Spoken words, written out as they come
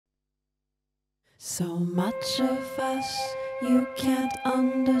So much of us you can't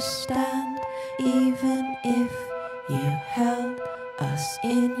understand, even if you held us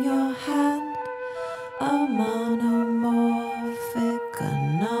in your hand. A monomorphic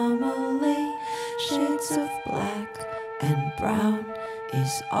anomaly, shades of black and brown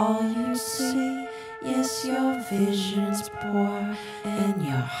is all you see. Yes, your vision's poor and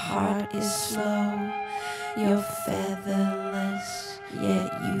your heart is slow. You're featherless, yet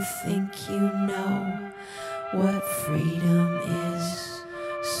you think you know what freedom is.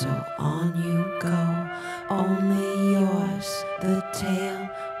 So on you go, only yours the tale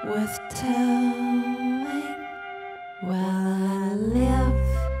worth telling. Well, I live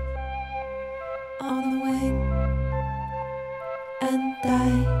on the wing and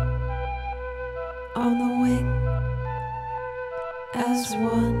die on the wing as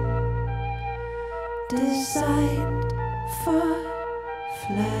one designed for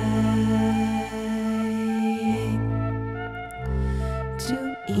flying, to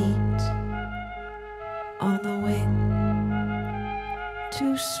eat on the wing,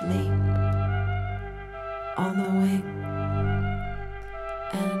 to sleep on the wing,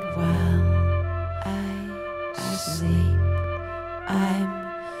 and while I sleep, I'm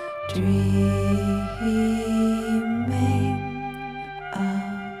dreaming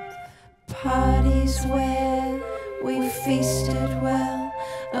of parties where we feasted well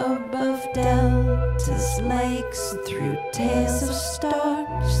above deltas, lakes, through tales of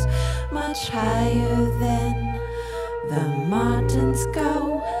stars, much higher than the martins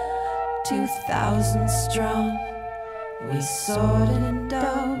go. 2,000 strong, we soared and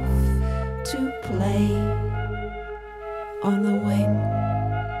dove to play on the wing,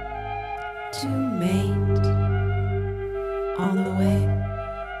 to mate on the wing,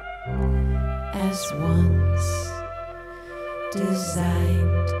 as once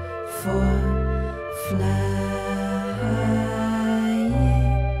designed for flying.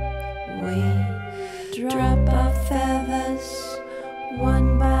 We drop our feathers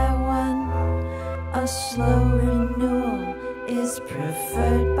one by one. A slow renewal is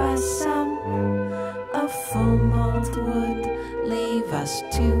preferred by some. A full mold would leave us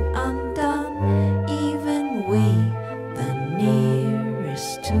too undone. Even we, the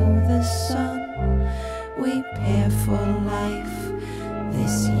nearest to the sun, we pair for life,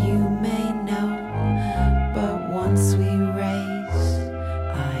 this you may know. But once we raise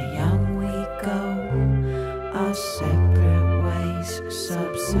our young, we go our separate ways.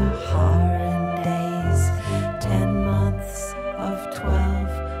 Sub-Saharan days, 10 months of 12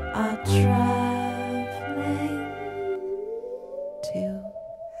 are traveling to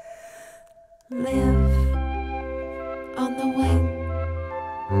live on the wing,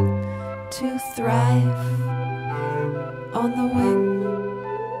 to thrive on the wing,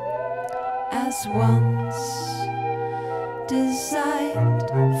 as once designed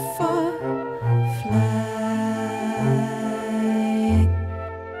for flying,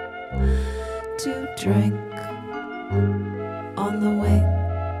 to drink on the wing,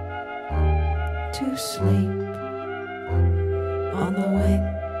 to sleep on the wing,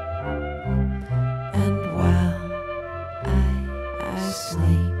 and while I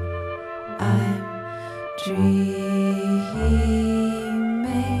sleep, I'm dreaming.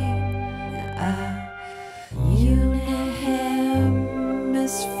 A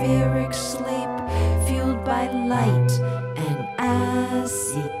unihemispheric sleep fueled by light and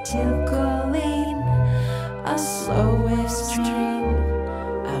acetylcholine, a slow wave stream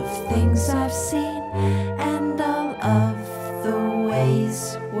of things I've seen